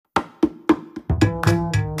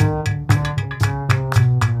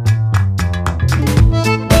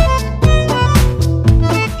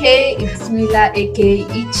Camila, aka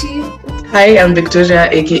Ichi. Hi, I'm Victoria,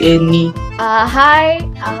 aka Ni. Hi,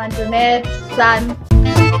 I'm Antoinette San.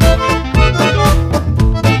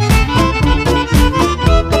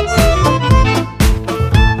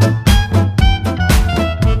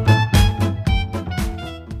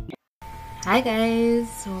 Hi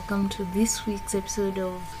guys, welcome to this week's episode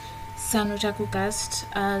of San Otaku Cast.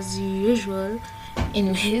 As usual,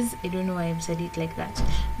 anyways, I don't know why I've said it like that,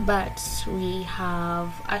 but we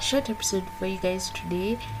have a short episode for you guys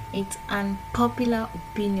today. It's unpopular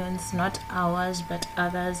opinions, not ours but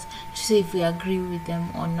others, to say if we agree with them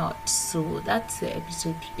or not. So that's the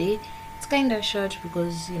episode today. It's kind of short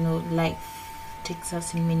because life takes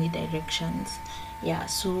us in many directions. Yeah,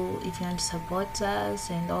 so if you want to support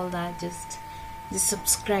us and all that, just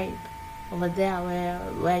subscribe over there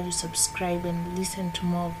where you subscribe and listen to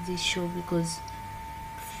more of this show, because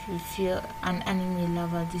if you're an anime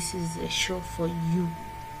lover, this is a show for you.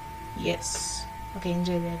 Yes. Okay,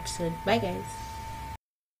 enjoy the episode. Bye guys.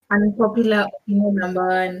 Unpopular opinion number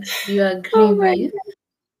one. Do you agree with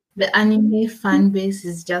the anime fan base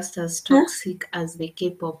is just as toxic as the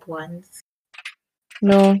K-pop ones?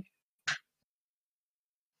 No.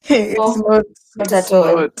 It's not. Not It's at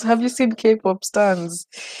all. not. Have you seen K-pop stans?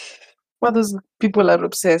 What those people are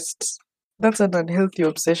obsessed. That's an unhealthy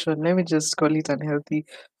obsession. Let me just call it unhealthy.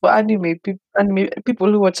 For anime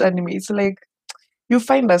people who watch anime, it's like you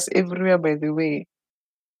find us everywhere. By the way,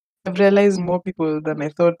 I've realized more people than I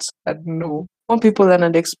thought I'd know. More people than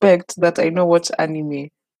I'd expect that I know watch anime,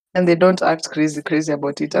 and they don't act crazy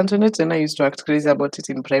about it. Antoinette and I used to act crazy about it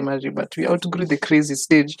in primary, but we outgrew the crazy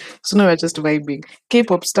stage, so now we're just vibing.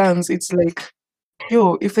 K-pop stans, it's like,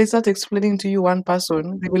 yo, if they start explaining to you one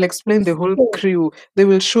person, they will explain the whole crew. They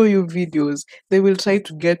will show you videos. They will try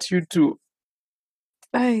to get you to.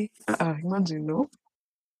 Imagine, no?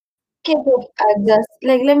 K-pop are just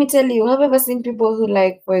like, let me tell you, have you ever seen people who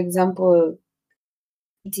like, for example,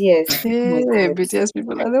 BTS? Oh my Hey, God. BTS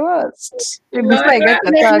people are the worst. Hey, before I get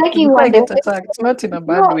Like attacked, liking before I One get Direction. attacked, not in a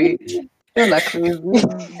bad No, way. You're like crazy.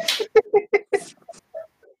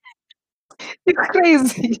 It's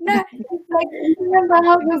crazy. nah, it's like, remember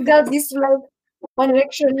how those girls used to like One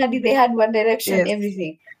Direction, they had One Direction, Yes.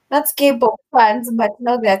 everything. That's K-pop fans, but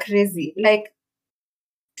now they're crazy. Like,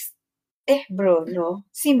 bro, no.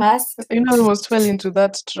 See, Mas. I almost fell into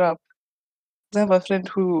that trap. I have a friend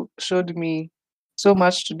who showed me so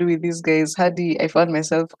much to do with these guys. Hadi, I found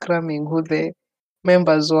myself cramming who the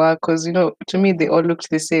members were, because to me they all looked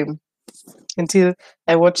the same until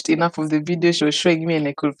I watched enough of the video she was showing me and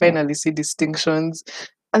I could finally see distinctions.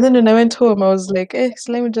 And then when I went home, I was like,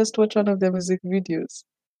 so let me just watch one of their music videos.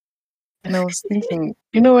 And I was thinking,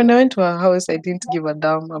 when I went to her house, I didn't give a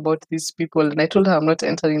damn about these people. And I told her I'm not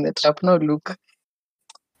entering the trap. Now look.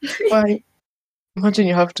 Why? Imagine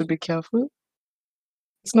you have to be careful.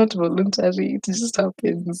 It's not voluntary, it just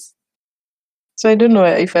happens. So I don't know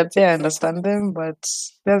if I'd say I understand them, but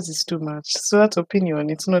theirs is too much. So that opinion,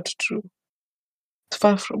 it's not true. It's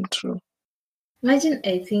far from true. Imagine,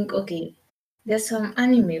 I think, okay, there's some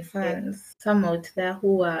anime fans, some out there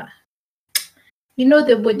who are,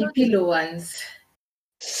 the body pillow ones.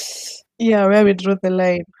 Yeah, where we draw the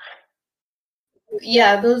line.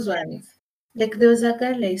 Yeah, those ones. Like, there was a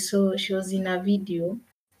girl I saw, she was in a video.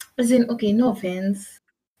 As in, okay, no offense,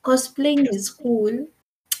 cosplaying is cool,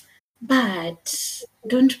 but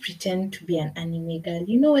don't pretend to be an anime girl.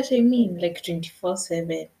 You know what I mean? Like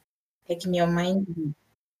 24/7. Like in your mind.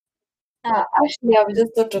 Actually, I've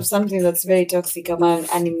just thought of something that's very toxic among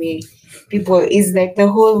anime people is like the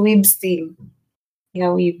whole weebs thing. Yeah,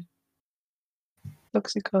 weeb.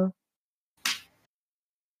 Toxical.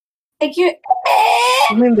 Like you,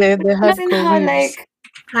 I mean, the nothing hardcore her weebs.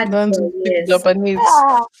 like The ones who speak Yes. Japanese.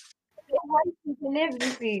 they want it and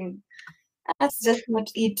everything. That's just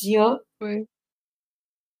not it, yo. Wait.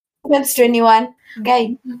 Happens to anyone,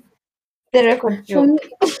 guy. The record For show. me,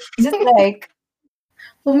 Just like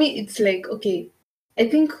for me, it's like, okay, I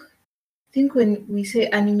think when we say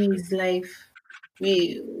anime is life,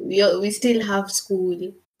 we still have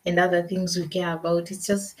school and other things we care about. It's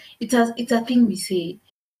just it's a thing we say,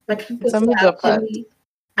 but people It's a say major part. actually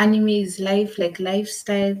anime is life, like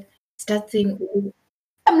lifestyle. Start saying, oh,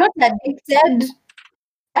 I'm not addicted.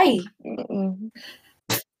 Aye. Mm-mm.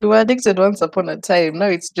 We were addicted once upon a time. Now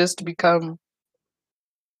it's just become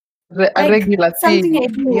a Like regular something I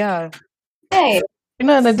thing. do. Yeah. Hey,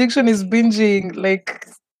 An addiction is binging like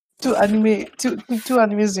two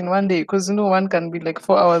animes in one day, because one can be like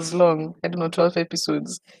 4 hours long. I don't know, 12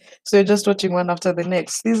 episodes. So you're just watching one after the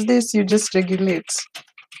next. These days you just regulate.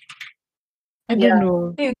 I don't yeah.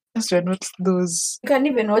 know. Yes, we're not those. You can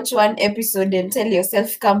even watch one episode and tell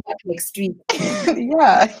yourself, come back next week.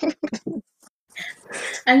 Yeah.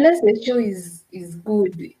 Unless the show is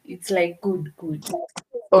good, it's like good.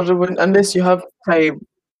 Or unless you have time.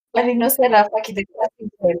 But you know, Sarah, like the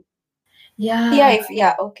classic one. Yeah, Yeah,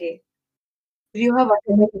 yeah, okay. If you have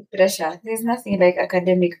academic pressure, there's nothing like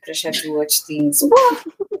academic pressure to watch things.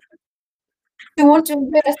 You want to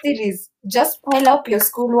enjoy a series, just pile up your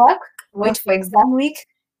schoolwork, wait for exam week.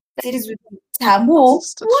 Series with It's Tamu.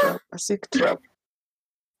 just a trap, a sick trap.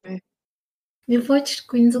 Eh, you've watched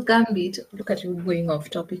Queen's Gambit. Look at you going off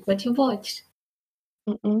topic, but you've watched.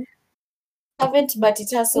 Mm-mm. Haven't, but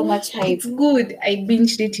it has so much hype. It's good. I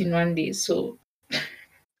binged it in one day, so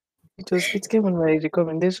It came on my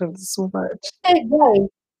recommendations so much. Hey guys,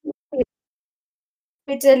 let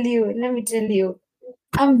me tell you,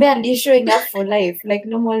 I'm barely showing up for life, like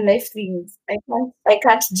normal life things. I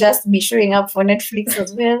can't just be showing up for Netflix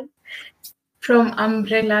as well. from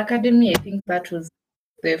Umbrella Academy, I think that was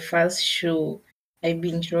the first show I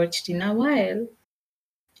binge watched in a while.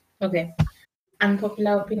 Okay.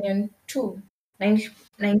 Unpopular opinion two.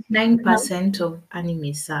 99% of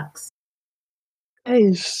anime sucks.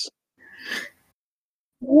 Eish.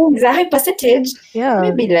 It's a high percentage. Yeah,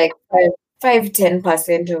 Maybe like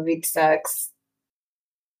 10% of it sucks.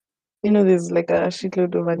 there's like a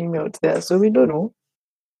shitload of anime out there, so we don't know.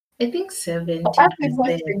 I think I've been watching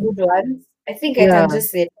 70%. the good ones. I think I can Yeah,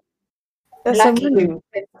 just say there's lucky in some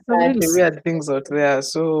that. really weird things out there.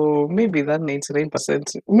 So maybe that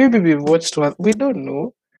 99%, maybe we've watched one. We don't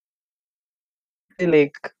know.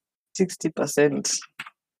 Like 60%.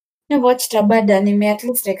 I watched a bad anime, at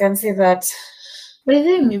least I can say that. But I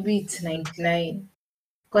think maybe it's 99.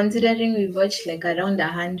 Considering we watched like around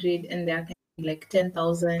 100 and there are like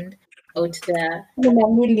 10,000 out there. Even a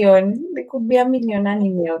million. There could be a million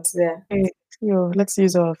anime out there. Hey, let's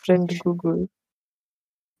use our friend Google.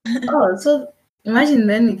 Oh, so imagine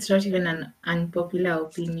then it's not even an unpopular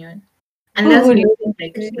opinion. Unless Google we it.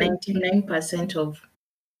 think like 99% of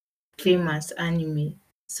famous anime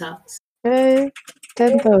sucks. Hey,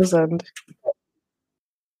 10,000.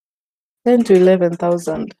 10 to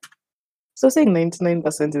 11,000. So saying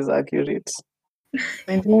 99% is accurate.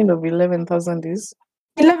 99 of 11,000 is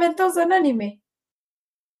 11,000 anime.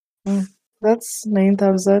 that's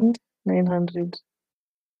 9,900.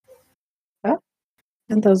 Huh?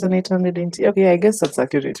 10,880. Okay, I guess that's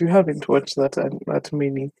accurate. We haven't watched that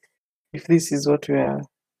many. If this is what we are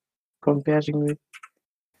comparing with.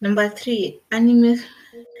 Number three, anime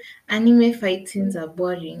fight scenes are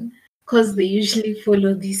boring because they usually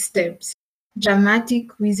follow these steps. Dramatic,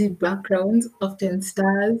 quizzy backgrounds, often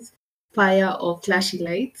stars, fire or flashy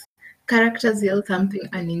lights. Characters yell something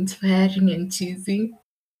uninspiring and cheesy.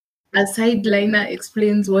 A sideliner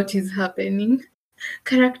explains what is happening.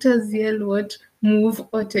 Characters yell what move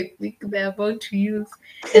or technique they're about to use.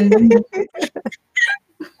 And then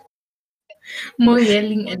more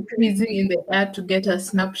yelling and freezing in the air to get a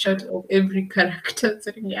snapshot of every character's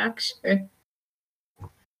reaction.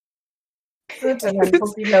 Not an It's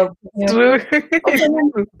unpopular opinion. true. Also, A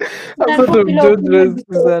an part of unpopular opinion JoJo's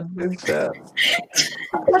because adventure.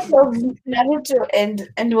 part of Naruto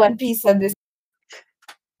and One Piece at the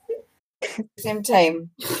same time.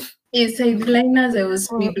 Yes, sideliners, I was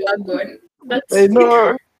Oh, Speedwagon. I That's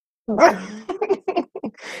know.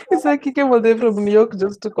 It's like he came all the way from New York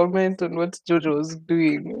just to comment on what Jojo was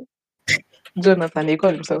doing. Jonathan, he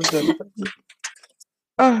called himself Jonathan.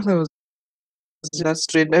 That was just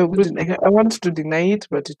straight. I want to deny it,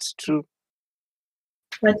 but it's true.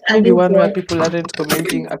 but are Maybe they one where bored? people aren't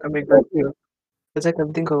commenting Akamega that I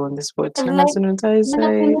can think of on the spot. I'm And like, as soon as I when I say,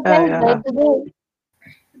 sanitize by today,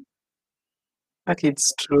 okay,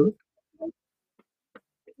 it's true.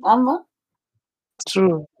 Mama, It's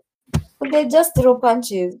true. but they just throw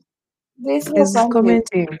punches. They throw He's punches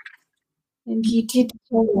commenting. and hit each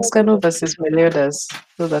other. Scano versus Meliodas.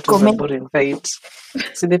 So that was a Comment. boring fight.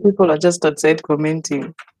 See, the people are just outside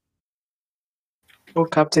commenting. Oh,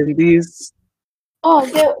 Captain this. Oh,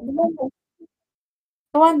 the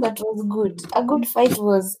one that was good. A good fight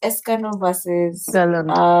was Escano versus Garland.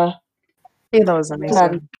 Yeah, that was a nice Clan.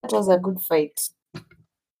 one. That was a good fight.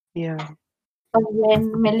 Yeah. But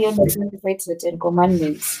then Meliodas went to fight the Ten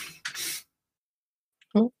Commandments.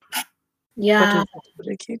 Hmm? That Yeah, was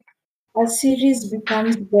heartbreaking. a series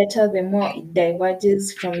becomes better the more it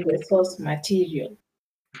diverges from the source material.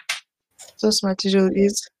 Source material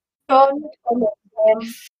is So not all of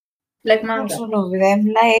them. Like Not manga. all of them.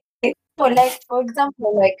 Like for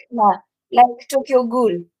example, like Tokyo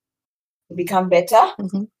Ghoul become better.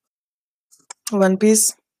 One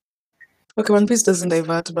Piece. Okay, One Piece doesn't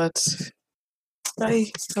divert, but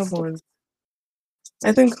Come on.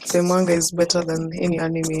 I think the manga is better than any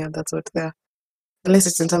anime that's out there. Unless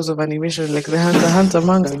it's in terms of animation, like the Hunter x Hunter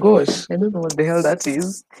manga. Gosh, I don't know what the hell that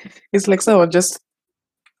is. It's like someone just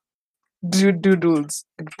drew doodles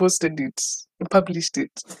and posted it and published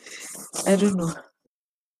it. I don't know.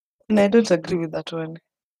 And I don't agree with that one.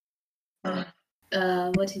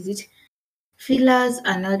 What is it? Fillers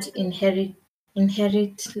are not inherently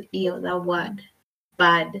the word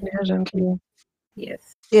bad. Inherently.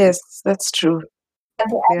 Yes. Yes, that's true. But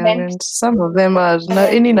they They aren't. aren't. Some of them are.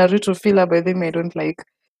 Any Naruto filler by them I don't like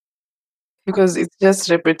because it's just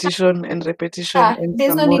repetition and repetition and There's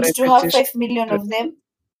some no more need to have repetition. 5 million of them.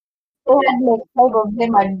 They had like 5 of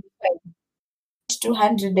them and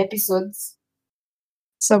 200 episodes.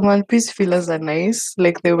 Some One Piece fillers are nice,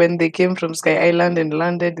 like when they came from Sky Island and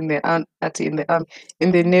landed in the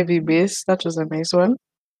in the Navy base. That was a nice one.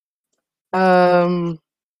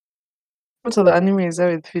 What other anime is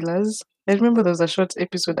there with fillers? I remember there was a short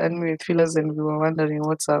episode anime with fillers, and we were wondering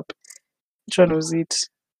what's up. Which one was it?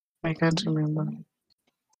 I can't remember.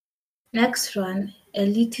 Next one,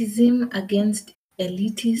 elitism against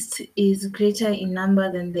elitists is greater in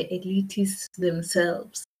number than the elitists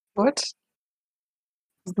themselves. What?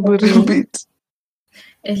 Okay. Repeat.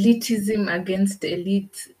 Elitism against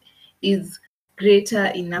elites is greater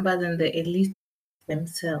in number than the elites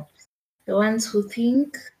themselves. The ones who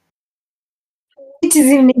think, It is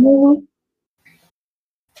in the movie.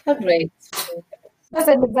 how do I explain? That's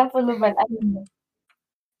an example of an anime.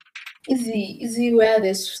 Easy where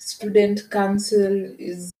the student council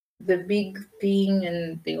is the big thing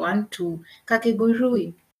and they want to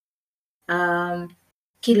kakegurui,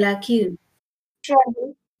 kill.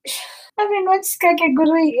 Surely. I haven't watched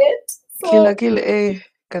Kakegurui yet. Killer So Kill A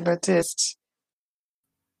can attest.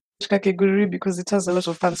 Kakegurui because it has a lot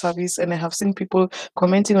of fan service and I have seen people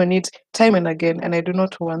commenting on it time and again and I do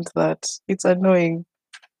not want that. It's annoying.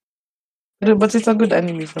 But it's a good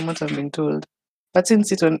anime from what I've been told. But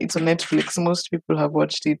since it's on Netflix, most people have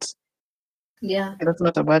watched it. Yeah, And that's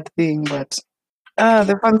not a bad thing, but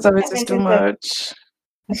the fan I service is haven't too entered. much.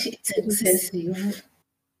 it's excessive.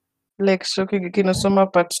 Like Shokugeki no Soma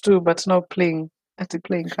Part 2, but now playing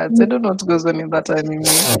cards. I don't know what goes on in that anime.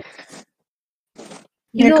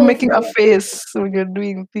 You Like know, making a face when you're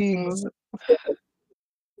doing things.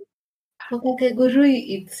 for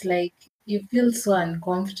kakegurui, it's like you feel so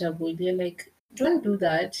uncomfortable. You're like, don't do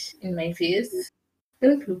that in my face.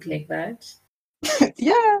 Don't look like that.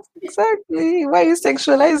 Yeah, exactly. Why are you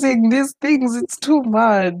sexualizing these things? It's too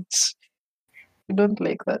much. I don't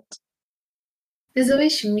like that. There's a way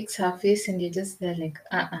she makes her face, and you're just there like,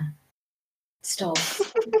 stop.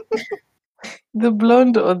 The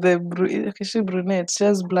blonde or okay, she brunette. She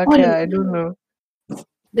has black hair. I don't know.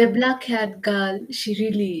 The black-haired girl, she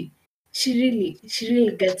really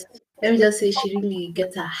gets. Let me just say, she really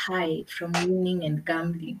gets a high from winning and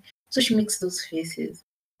gambling. So she makes those faces.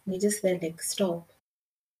 And you're just there like, stop.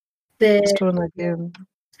 The Stone again.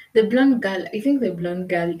 The blonde girl, I think the blonde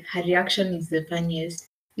girl, her reaction is the funniest.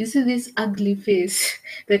 You see this ugly face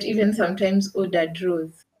that even sometimes Oda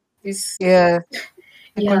draws. This, Yeah,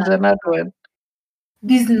 yeah, another one.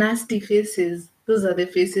 these nasty faces. Those are the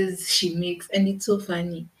faces she makes, and it's so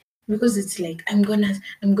funny because it's like I'm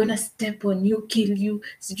gonna step on you, kill you,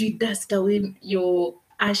 sijui dust away your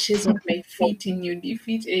ashes of my feet in your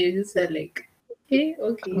defeat, and you're just like, hey,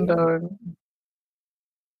 okay, And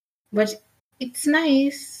but it's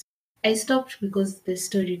nice. I stopped because the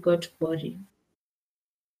story got boring.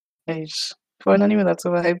 Eish. For an anime that's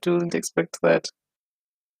overhyped, you wouldn't expect that.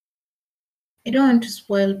 I don't want to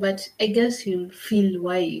spoil, but I guess you'll feel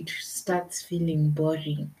why it starts feeling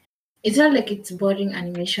boring. It's not like it's boring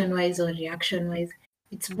animation wise or reaction wise.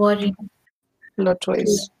 It's boring. Plot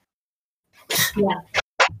wise. Yeah,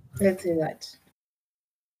 let's say that.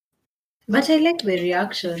 But I like the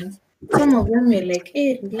reactions. Some of them were like,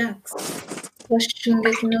 hey, relax. For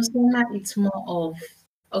Shungeki no Soma, it's more of,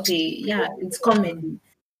 okay, yeah, it's comedy.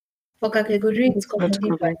 For Kakegurui, it's It's not comedy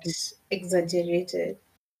comedy. but exaggerated.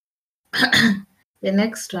 The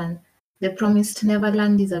next one, The Promised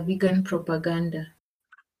Neverland is a vegan propaganda.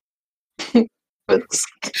 But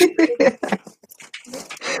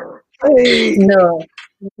hey, no,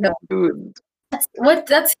 no. dude.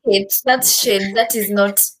 That's hate. That's shade. That is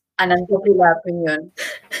not an unpopular opinion.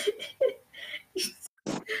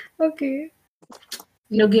 Okay.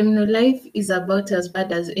 No Game No Life is about as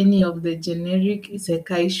bad as any of the generic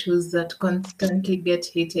isekai shows that constantly get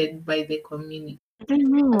hated by the community. I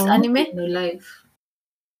don't What know. anime? No Life.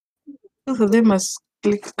 Both of them are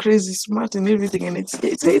like crazy smart and everything, and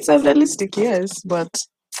it's unrealistic, yes, but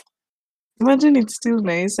Imagine it's still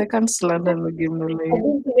nice. I can't slander no game, no I life.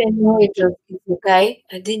 didn't even know it was isekai.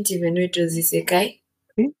 I didn't even know it was isekai.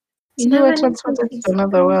 See? You So they were never knew transported to it's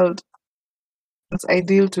another world. It's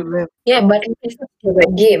ideal to them. Yeah, but I thought it was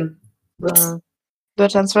a game. Uh, they're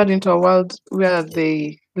transferred into a world where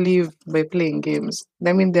they live by playing games.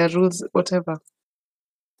 I mean, their rules, whatever.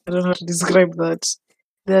 I don't know how to describe that.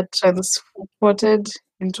 They're transported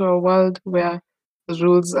into a world where the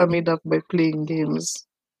rules are made up by playing games.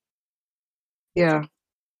 Yeah.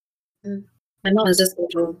 Mm. My mom was just going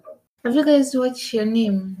to. Have you guys watched Your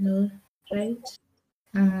Name? No, right?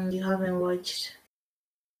 You haven't watched.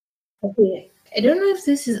 Okay. I don't know if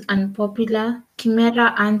this is unpopular.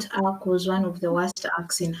 Chimera Ant arc was one of the worst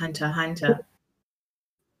arcs in Hunter x Hunter.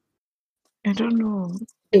 I don't know.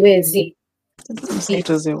 Where is it? I don't say it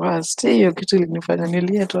was the worst. Hiyo kitu ilinifanya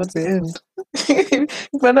nilie towards the end.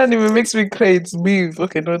 Banana even makes me cry. It's beef.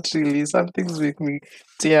 Okay, not really. Some things make me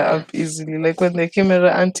tear up easily. Like when the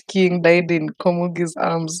camera Aunt King died in Komugi's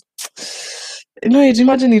arms. No,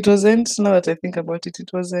 imagine it wasn't. Now that I think about it, it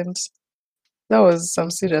wasn't. That was some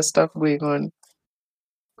serious stuff going on.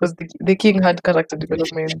 Because the king had character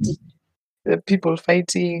development, the people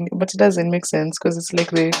fighting, but it doesn't make sense because it's like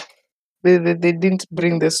they didn't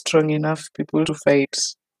bring the strong enough people to fight.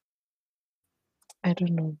 I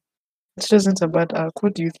don't know. It wasn't a bad arc.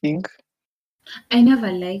 What do you think? I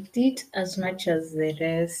never liked it as much as the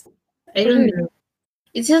rest. I don't Really? know.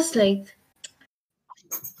 It's just like,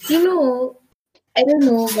 I don't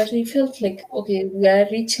know, but I felt like, okay, we are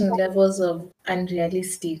reaching levels of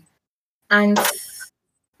unrealistic ants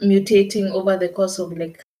mutating over the course of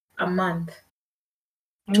like a month,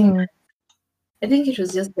 2 months. Mm, I think it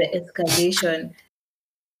was just the escalation.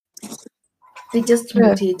 They just yeah,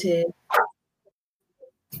 mutated.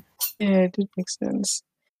 yeah, it did make sense.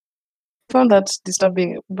 Found that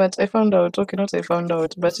disturbing, but I found out, okay, not I found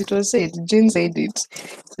out, but it was said, Jean said it,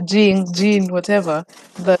 Jean, whatever,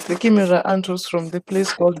 that the Chimera ant was from the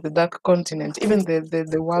place called the Dark Continent. Even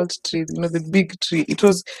the wild tree, the big tree, it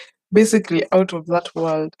was basically out of that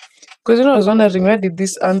world. Because, I was wondering, where did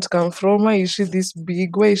this ant come from? Why is she this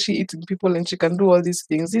big? Why is she eating people and she can do all these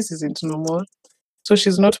things? This isn't normal. So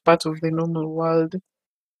she's not part of the normal world.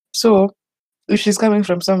 So if she's coming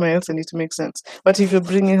from somewhere else, then it makes sense. But if you're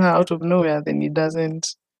bringing her out of nowhere, then it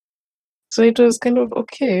doesn't. So it was kind of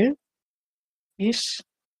okay ish.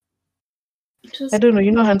 It I was don't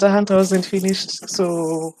know. Hunter x Hunter wasn't finished,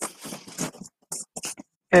 so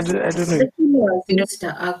I don't know. the Killua You know,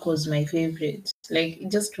 sister arc was my favorite. Like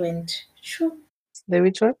it just went shoo. The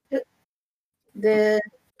which one? The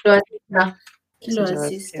no. Killua Just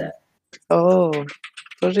sister. yeah. Oh,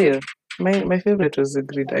 for real. My favorite was the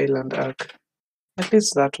Grid Island arc. At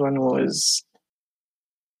least that one was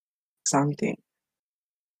something.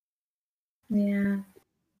 Yeah.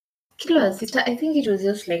 Killua sister, I think it was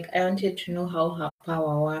just like I wanted to know how her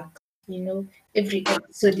power works. Every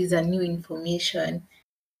episode is a new information.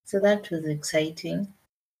 So that was exciting.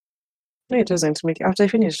 No, it doesn't make. After I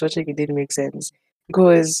finished watching, it didn't make sense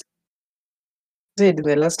because said in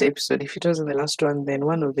the last episode, if it was in the last one, then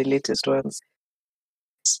one of the latest ones,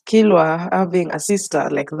 Kilwa having a sister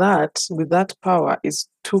like that with that power is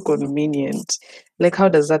too convenient. Like, how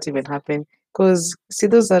does that even happen? Because, see,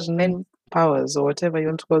 those are nine powers or whatever you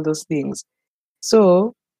want to call those things.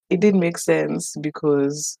 So, it didn't make sense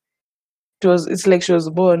because it's like she was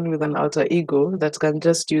born with an alter ego that can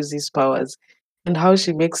just use these powers. And how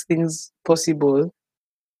she makes things possible,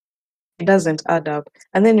 it doesn't add up.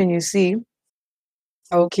 And then when you see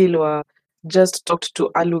how Kilwa just talked to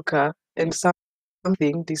Aluka and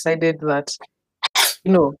something decided that,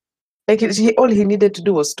 you know, like all he needed to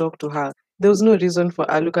do was talk to her. There was no reason for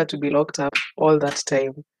Aluka to be locked up all that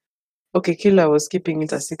time. Okay, Killer was keeping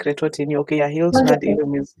it a secret what he knew. Okay, yeah, he also had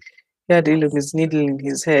Ilumi's needle in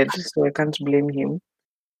his head, so I can't blame him.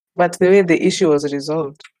 But the way the issue was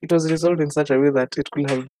resolved, it was resolved in such a way that it could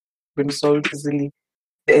have been solved easily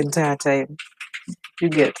the entire time. You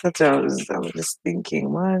get that I was just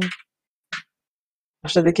thinking, man.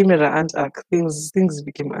 After the Chimera Ant arc, things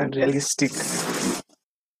became unrealistic.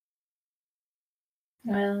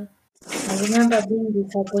 Well, I remember being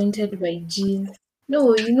disappointed by Jean.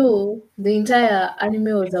 No, the entire anime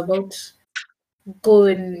was about go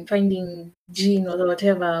and finding Jean or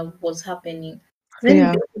whatever was happening. Then you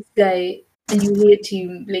Yeah, get this guy and you hate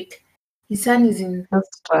him. Like his son is in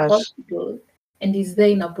that's trash. hospital and he's there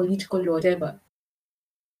in a political whatever.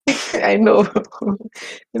 I know.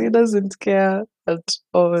 And he doesn't care at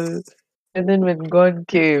all. And then when God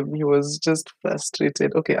came, he was just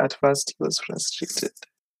frustrated. Okay, at first he was frustrated.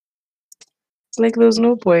 It's like there was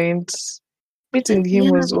no point. Meeting him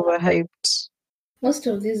Yeah, was overhyped. most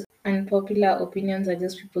of these unpopular opinions are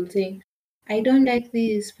just people saying, I don't like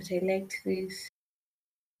this, but I liked this.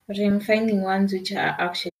 But I'm finding ones which are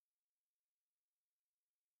actually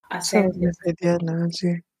a Sounds sentence. nice idea,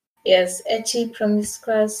 Nancy. Yes, ecchi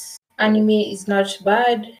promiscuous anime is not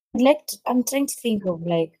bad. I'm trying to think of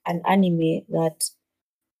like an anime that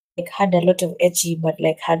like had a lot of ecchi but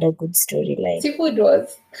like had a good storyline. Seafood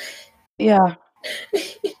was. Yeah,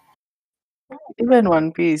 even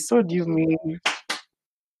One Piece. What do you mean?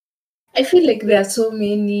 I feel like there are so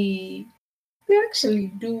many. They actually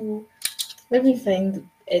do. Let me find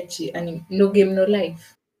ecchi anime. No game, no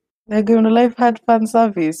life. Like in life had fan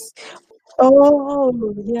service.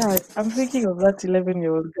 Oh, yeah. I'm thinking of that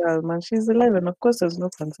 11-year-old girl, man. She's 11. Of course, there's no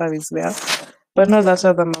fan service there. But not that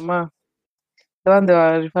other mama. The one they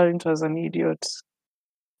were referring to as an idiot.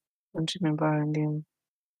 Don't remember her name.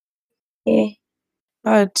 Yeah.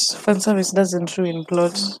 But fan service doesn't ruin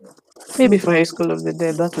plot. Maybe for High School of the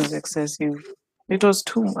Dead, that was excessive. It was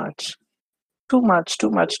too much. Too much, too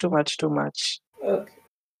much, too much, too much. Okay.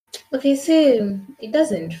 Okay, same. It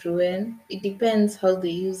doesn't ruin. It depends how they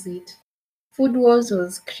use it. Food Wars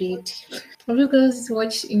was creative. Have you guys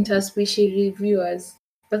watched Interspecies Reviewers?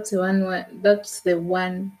 That's the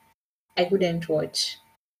one I couldn't watch.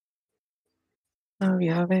 No, we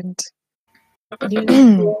haven't. Do you want to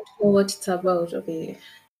know what it's about? Okay.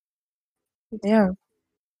 Yeah.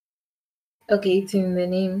 Okay, it's in the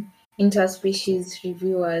name. Interspecies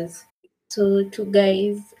Reviewers. So two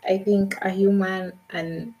guys, I think a human,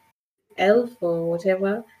 an elf or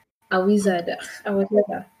whatever, a wizard, or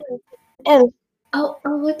whatever. Elf. Or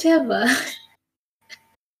whatever.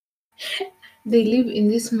 They live in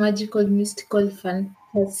this magical, mystical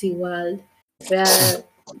fantasy world where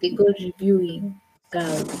they go reviewing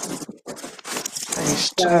girls.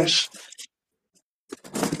 Nice Girls, trash.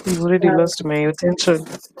 You've already girls. lost my attention.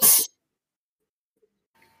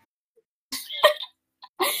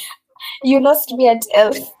 You lost me at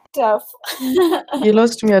elf. Tough. You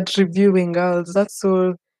lost me at reviewing girls. That's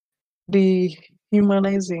so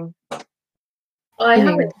dehumanizing. Oh, I Meaning,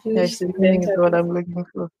 haven't I finished said the meaning is what entire. I'm looking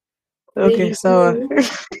for. They Okay, sour.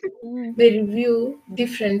 review they review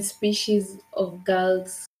different species of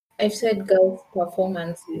girls. I've said girls'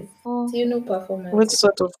 performances. Do you know What performances?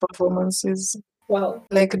 sort of performances? Wow,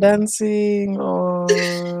 Like dancing or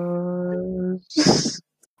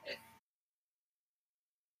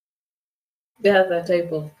they are the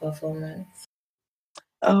type of performance.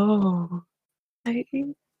 oh, I,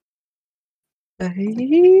 I,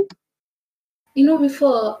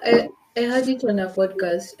 Before I heard it on a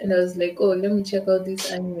podcast and I was like, oh, let me check out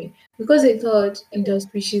this anime because I thought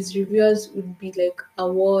interspecies reviewers would be like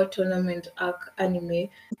a war tournament arc anime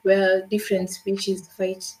where different species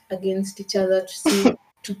fight against each other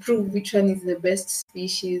to prove which one is the best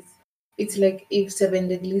species. It's like if Seven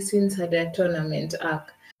Deadly Sins had a tournament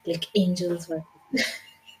arc, like angels were.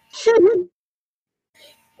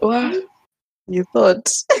 wow, you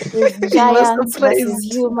thought With you were giants versus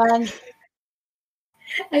surprised. humans.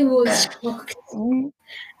 I was shocked. Mm,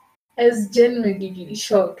 I was genuinely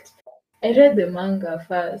shocked. I read the manga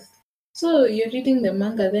first. So you're reading the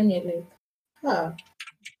manga, then you're like, huh,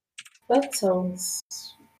 that sounds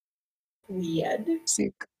weird.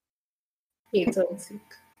 sick. It sounds sick.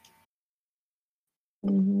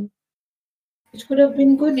 Mm-hmm. It could have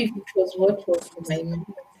been good if it was what was in my mind.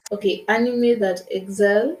 Okay, anime that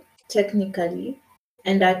excel technically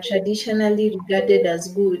and are traditionally regarded as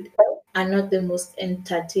good are not the most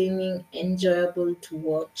entertaining, enjoyable to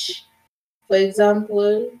watch. For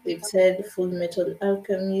example, they've said Full Metal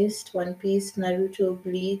Alchemist, One Piece, Naruto,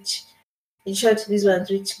 Bleach. In short, these ones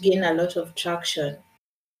which gain a lot of traction.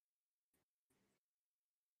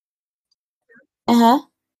 Uh-huh.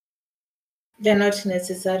 They're not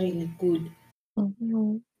necessarily good.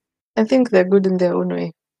 Mm-hmm. I think they're good in their own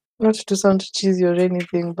way. Not to sound cheesy or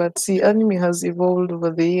anything, but see, anime has evolved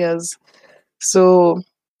over the years. So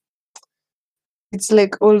it's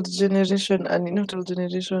like old generation and not old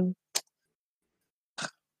generation.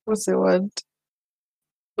 What's the word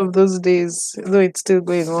of those days? Though it's still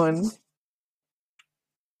going on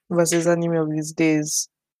versus anime of these days.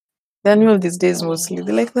 The anime of these days mostly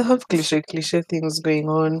they have cliche things going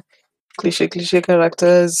on, cliche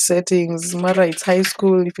characters, settings. Matter it's high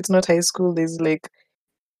school. If it's not high school, there's like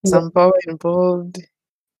Yeah. some power involved.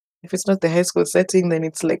 If it's not the high school setting, then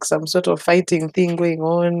it's like some sort of fighting thing going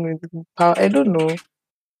on with power. I don't know.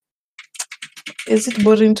 Is it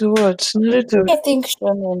boring to watch? Naruto I think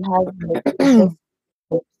shonen has like the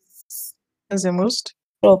best as the most.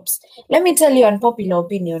 tropes. Let me tell you unpopular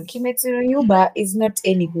opinion. Kimetsu no Yuba is not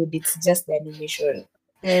any good. It's just the animation.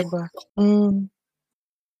 Yeah, but mm,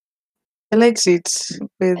 I liked it,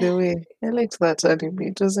 by the way. I liked that anime.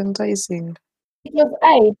 It was enticing. It was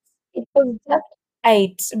eight. It was just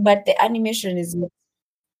eight, but the animation is not.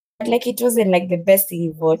 But like it wasn't like the best thing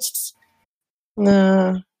you've watched.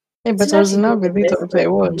 Nah. Hey, It's but I not was in even love the with it best after I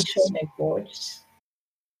watched. animation I've watched.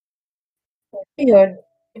 Period.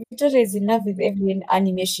 Victoria is in love with every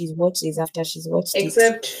anime she watches after she's watched it.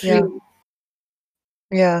 Except Yeah, Free.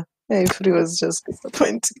 yeah. Hey, Free was just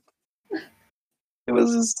disappointing. It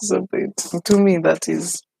was just disappointing. To me, that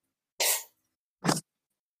is.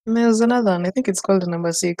 And there's another one. I think it's called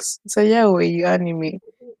Number Six. It's a yaoi anime.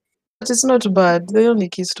 But it's not bad. They only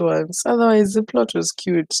kissed once. Otherwise, the plot was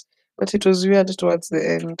cute. But it was weird towards the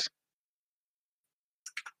end.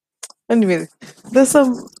 Anyway, there's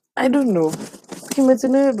some. I don't know. Kimetsu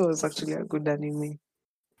no Yaiba was actually a good anime.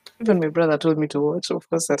 Even my brother told me to watch. Of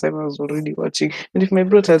course, that time I was already watching. And if my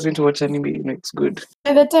brother tells me to watch anime, it's good.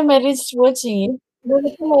 By the time I reached watching it, by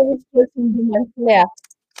the time I reached watching Demon Slayer,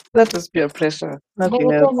 That was peer pressure. by Nothing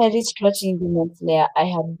the time else. I reached watching Demon Slayer, I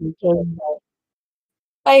had been told by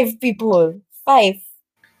five people. Five.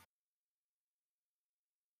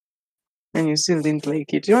 And you still didn't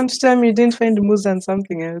like it. You want to tell me you didn't find Muzan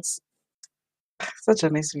something else? Such a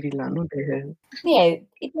nice villain. What the hell? Yeah,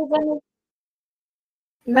 it was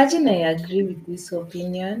Imagine I agree with this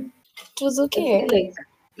opinion. it was I okay. feel like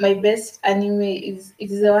my best anime is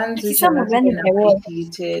the ones which are Some of not the even anime I watched,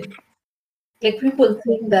 appreciated. Like people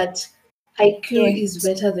think that Haikyuu yeah. is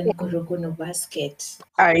better than Kuroko no Basket.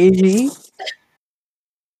 I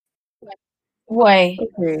Why?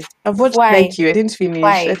 okay. I've watched Why? Haikyuu. I didn't finish.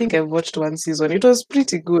 I Why? think I've watched one season. It was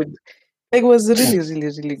pretty good. Like, it was really, really,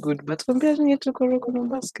 really good. But comparing it to Kuroko no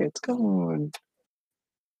Basket, come on.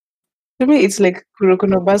 To me, it's like Kuroko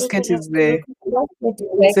no Kuroko Basket no is the Kuroko no Basket is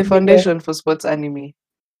it's like the the foundation for sports anime.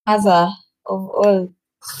 mother of all.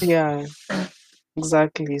 Yeah,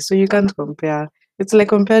 exactly. So you can't compare. It's like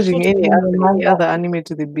comparing Not even the any mother. other anime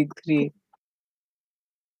to the big three.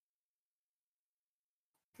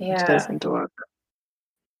 It Yeah. doesn't work.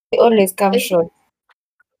 They always come I think short.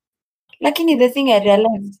 Lakini the thing I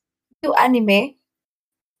realized, new anime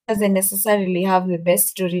doesn't necessarily have the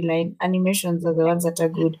best storyline. Animations are the ones that are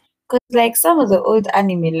good. Because like some of the old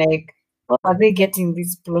anime, like where are they getting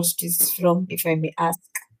these plot twists from, if I may ask?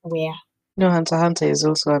 Where? No, Hunter x Hunter is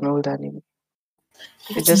also an old anime.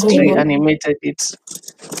 They What's just going really on? reanimated it.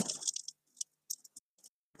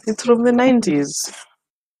 It's from the 90s.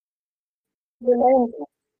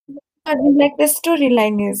 I mean, like the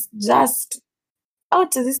storyline is just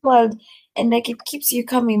out of this world, and like it keeps you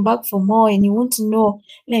coming back for more, and you want to know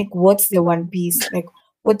like what's the One Piece, like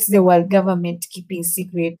what's the world government keeping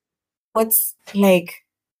secret, what's like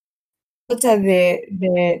what are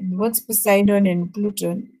the what's Poseidon and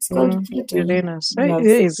Pluton? It's called Pluton. Uranus. Hey, Loves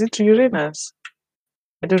is it Uranus?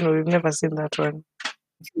 I don't know. We've never seen that one.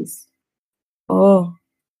 peace. Oh,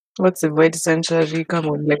 What's the void century? Come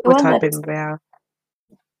on, like the what one that happened there?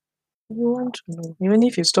 You want to know. Even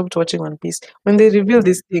if you stopped watching One Piece, when they reveal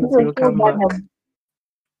these things, people you'll feel come bad. back.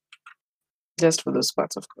 Just for those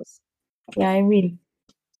parts, of course. Yeah, I will.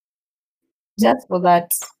 Just for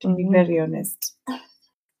that, to be Hmm. very honest.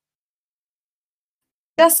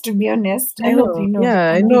 Just to be honest, I I hope know. you know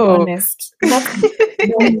Yeah, I I'm being know. honest. That's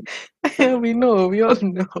the We know. We all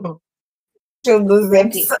know. show those okay.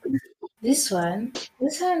 episodes. This one,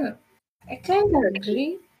 I kind of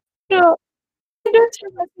agree. No, I don't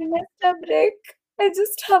have a semester break. I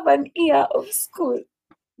just have an year of school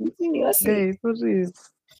continuously. Guys, what is?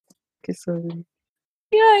 Okay, sorry.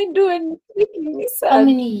 Yeah, I do, and it's making me How sad.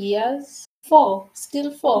 many years? Four.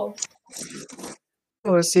 Still four.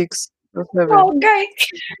 Or 6 or 7. Oh, guy,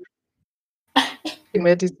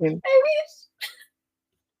 Medicine. I wish.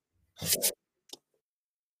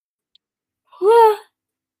 Well,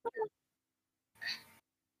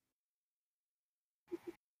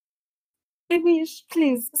 I wish.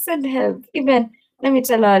 Please send help. Even let me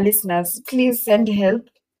tell our listeners, please send help.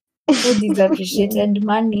 Food is appreciated,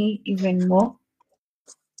 money even more.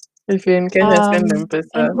 If you're in Kenya, send them And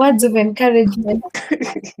pesa. words of encouragement.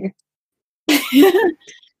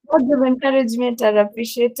 Words of encouragement are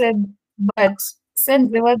appreciated, but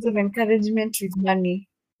send the words of encouragement with money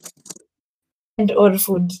and or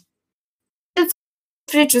food. Feel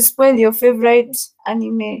free to spoil your favorite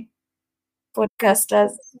anime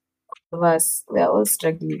podcasters of us. We are all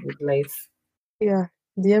struggling with life. Yeah,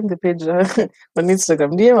 DM the page on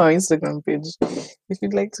Instagram. DM our Instagram page if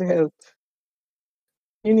you'd like to help.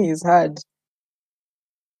 Uni is hard.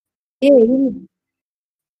 Yeah, really.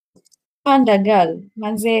 Panda girl,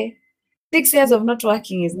 manze. 6 years of not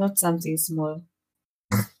working is not something small.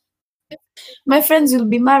 My friends will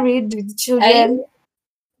be married with I children.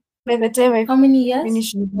 By the time I How many years?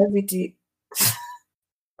 finish university,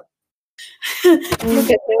 Mm.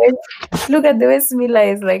 look at the way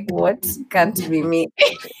Smila is like, what? Can't be me.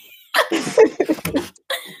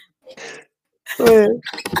 Well,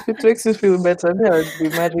 if it makes you feel better, then I would be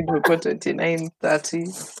married before 29, 30.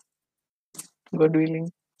 God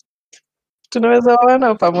willing. Tunaweza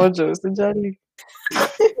oana pamoja, usijali.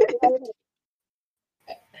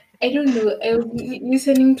 I don't know. I was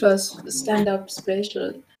listening to a stand-up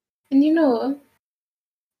special, and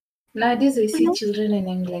nowadays I see children and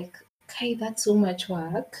I'm like, Kai, that's so much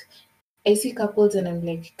work. I see couples and I'm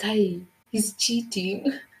like, Kai, he's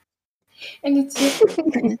cheating, and it's just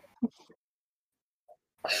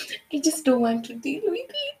I just don't want to deal with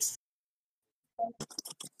it.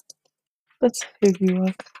 That's heavy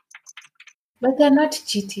work. But they're not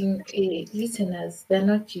cheating, listeners. They're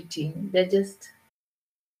not cheating. They're just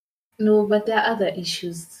no. But there are other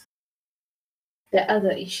issues. There are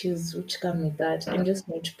other issues which come with that. I'm just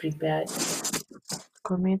not prepared.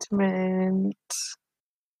 Commitment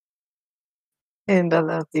and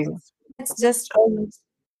other things. It's just always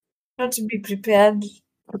not to be prepared.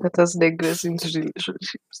 Let us digress into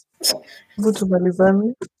relationships. Hebu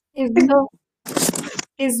tumalizane. There's no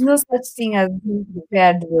there's no such thing as being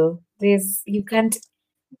prepared though. You can't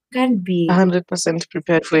be 100%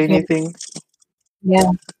 prepared for prepared. anything.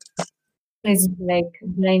 Yeah. It's like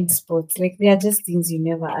blind spots. Like they are just things you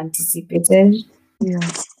never anticipated. Yeah.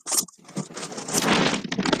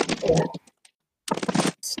 Yeah.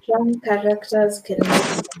 Strong characters can make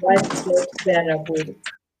a bad plot bearable.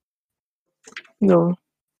 No.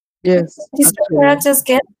 Yes, These actually. characters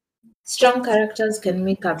get Strong characters can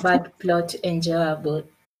make a bad plot enjoyable.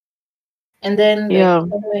 And then, like Yeah.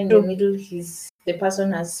 somewhere in the true. middle, the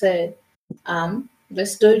person has said, the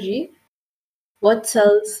story. What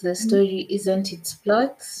tells the story isn't its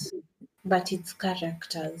plots, but its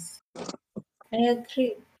characters. I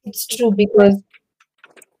agree. It's true because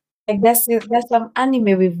like there's some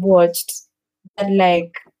anime we've watched that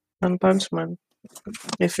like And Punch Man.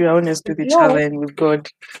 If you're honest with each other no, and with God.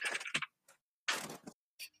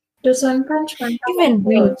 Does One Punch Man have a even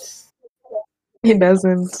Bleach. plot? He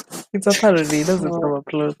doesn't. It's a parody. He doesn't No. have a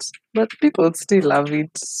plot. But people still love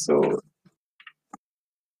it. So,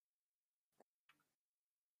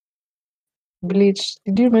 Bleach.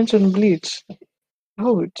 Did you mention Bleach?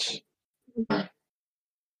 Ouch.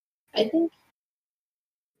 I think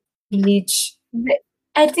Bleach.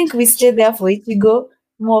 I think we stay there for Ichigo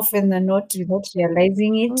more often than not without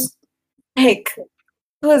realizing it. Mm. Like,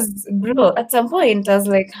 because bro, at some point I was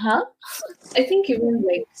like, huh? even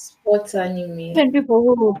like sports anime, Even people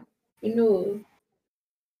who you know,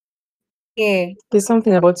 okay, There's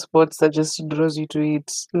something about sports that just draws you to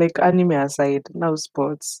it. Like anime aside, now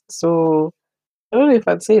sports. So, I don't know if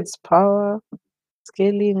I'd say it's power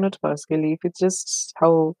scaling, not power scaling. If it's just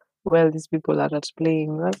how well these people are at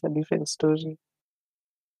playing, that's a different story.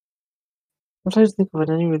 I'm trying to think of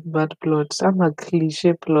an anime with bad plots. I'm a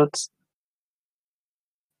cliche plot,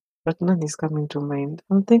 but none is coming to mind.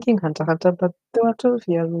 I'm thinking Hunter x Hunter, but they were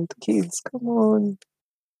 12-year-old kids. Come on.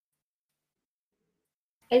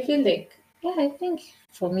 I feel like yeah, I think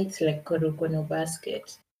for me it's like Kuroko no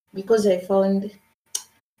Basket because I found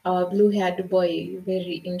our blue-haired boy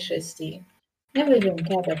very interesting. Never even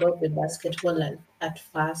cared about the basketball at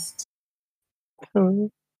first. Hmm.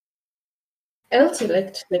 I also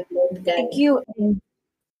liked the blonde like guy. you and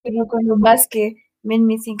Kuroko Basket made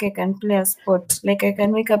me think I can play a sport. Like I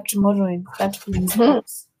can wake up tomorrow and start playing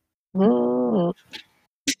sports. Hmm.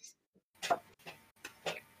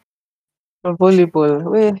 Volleyball.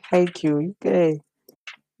 Where Haikyuu, you guy.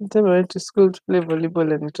 One time I went to school to play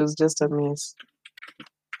volleyball and it was just a mess.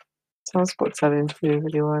 Some sports aren't for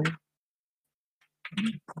everyone.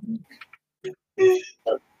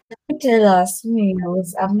 Tell us,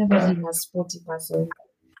 I've never been a sporty person.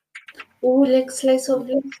 Oh, like slice of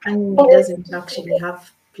life anime doesn't actually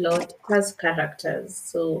have plot, it has characters.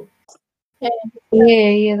 So yeah. Yeah,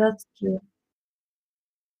 yeah, that's true.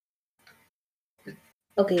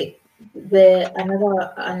 Okay, the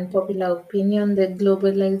another unpopular opinion, the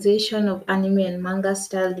globalization of anime and manga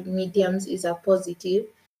styled mediums is a positive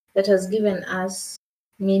that has given us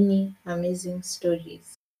many amazing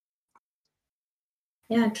stories.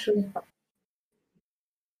 Yeah, true.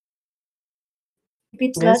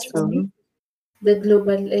 Repeat that Yes, for me. true. The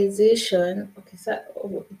globalization, okay, so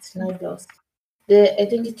it's now lost. I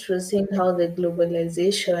think it was saying how the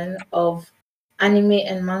globalization of anime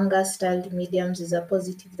and manga styled mediums is a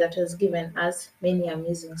positive that has given us many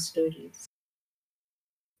amazing stories.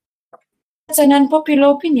 That's an unpopular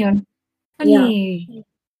opinion. Yeah, Funny.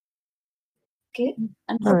 Okay,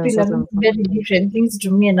 Not unpopular necessarily means very different things to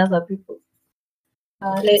me and other people.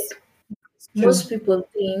 But Like it's true. most people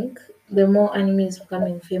think the more anime is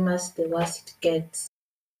becoming famous, the worse it gets.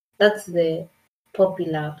 That's the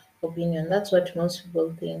popular opinion. That's what most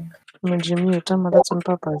people think. Jimmy, that's on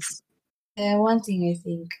purpose. One thing I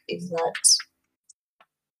think is that,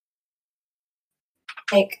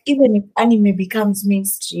 like, even if anime becomes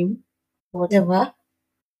mainstream, whatever,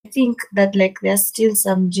 I think that like there's still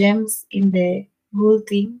some gems in the whole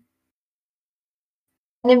thing.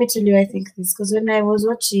 Let me tell you, I think this because when I was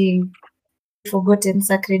watching Forgotten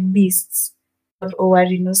Sacred Beasts or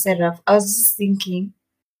Owarino Seraph, I was just thinking,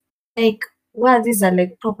 like, wow, these are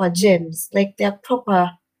like proper gems. Like they're proper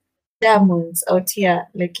diamonds out here,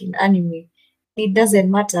 like in anime. It doesn't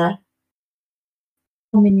matter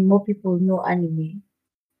how many more people know anime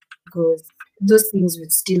because those things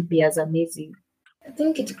would still be as amazing. I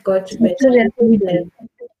think it got better Victoria's because, like,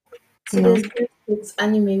 Secret. see, Yeah. there's Netflix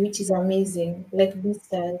anime which is amazing, like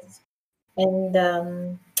Beastars and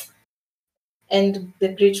The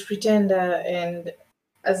Great Pretender, and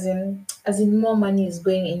as in more money is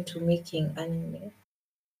going into making anime,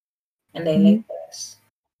 and I Mhm. like that.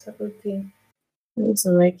 It's a good thing. I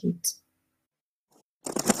also like it.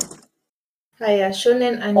 Higher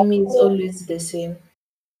shonen anime is always the same.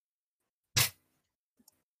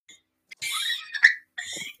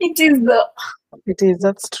 It is the It is,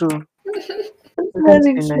 that's true. You can't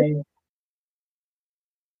very true. deny it.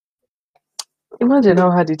 Imagine how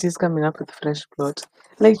hard it is coming up with fresh plot.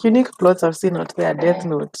 Like unique plots I've seen out there, Death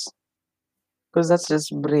Note, because that's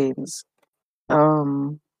just brains.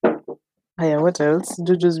 Yeah, what else?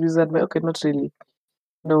 JoJo's Bizarre Adventure. Okay, not really.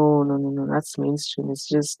 No, no, no, no. That's mainstream. It's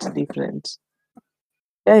just different.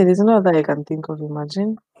 Yeah, there's no other I can think of.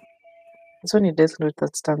 Imagine it's only Death Note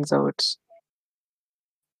that stands out.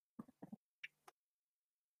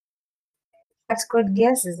 But Code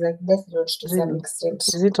Geass is like Death Note to some Really, extent.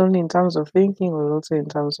 is it only in terms of thinking or also in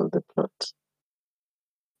terms of the plot?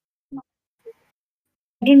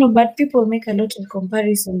 I don't know, but people make a lot of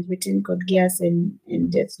comparisons between Code Geass and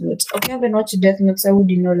Death Note. Okay, I haven't watched Death Note, so I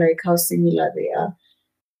wouldn't know like how similar they are.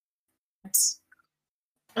 But,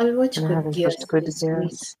 I'll watch And I Code haven't watched Geass Code this week.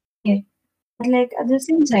 Geass. yeah. But like at the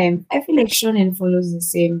same time, I feel like shonen follows the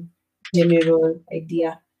same general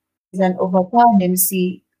idea. There's an overpowered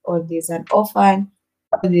MC, or there's an orphan,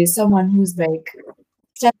 or there's someone who's like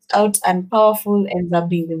steps out and powerful, ends up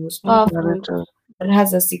being the most powerful, Naruto or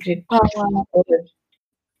has a secret power, or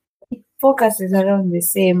focuses around the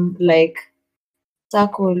same like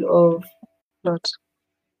circle of plot.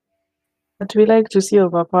 But we like to see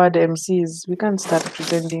overpowered MCs. We can't start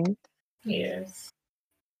pretending. Yes.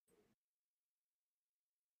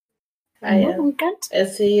 no, Higher. we can't.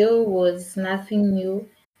 SAO was nothing new,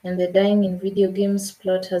 and the dying in video games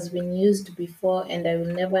plot has been used before, and I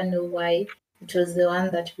will never know why it was the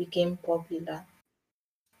one that became popular.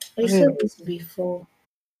 I saw Really? this before.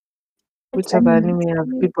 What Which other anime? anime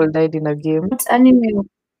have people died in a game? What anime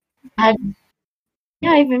had?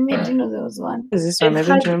 Yeah, even me. Do you know there was one? What is this one? I've I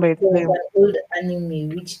don't heard remember its there was name. an old anime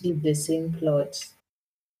which did the same plot.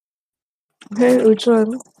 Hey, which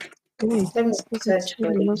one? Wait, Let me because it's search for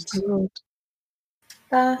really lost it. a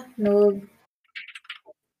lot. No,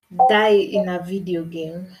 die in a video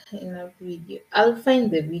game. In a video. I'll find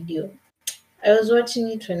the video. I was watching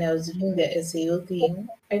it when I was doing the SAO thing.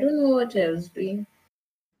 I don't know what I was doing.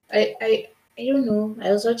 I I I don't know.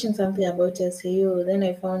 I was watching something about SAO, then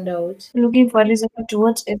I found out. Looking for a reason to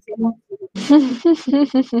watch SMO.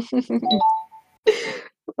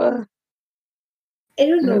 Ah, I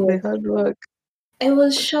don't know the what. hard work. I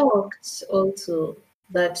was shocked also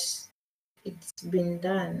that it's been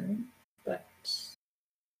done, but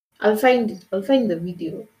I'll find it. I'll find the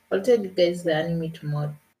video. I'll tell you guys the anime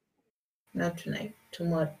tomorrow. Not tonight.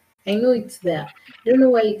 Tomorrow. I know it's there. I don't know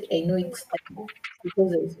why I know it's there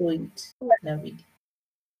because I saw it in a video.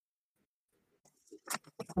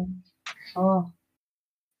 Oh,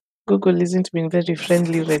 Google isn't being very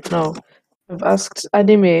friendly right now. I've asked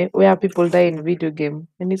anime where people die in video game,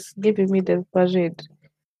 and it's giving me Death Parade.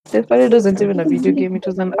 Death Parade wasn't even a video game; it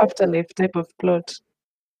was an afterlife type of plot.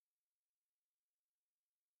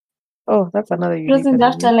 Oh, that's another it was unique in the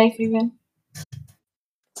anime. afterlife even.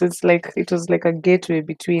 So it's like it was like a gateway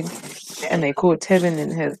between, and I quote, heaven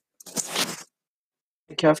and hell.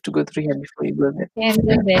 Like you have to go through here before you go there. And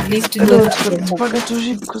then they live to I go don't want back to go from to that.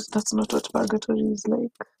 purgatory because that's not what purgatory is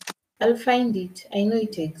like. I'll find it. I know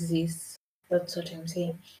it exists. That's what I'm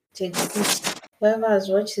saying. It exists. Whoever has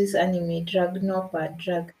watched this anime, drag Nopper,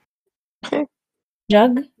 drag.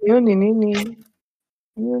 Drug? Yoni nini,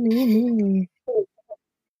 yoni nini.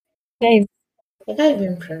 Guys, I can't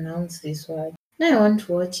even pronounce this word. Now I want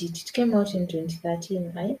to watch it. It came out in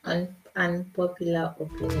 2013, right? Unpopular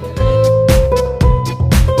opinion.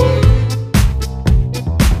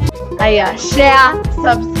 Aya, share,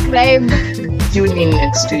 subscribe. Tune in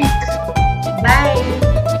next week. Bye.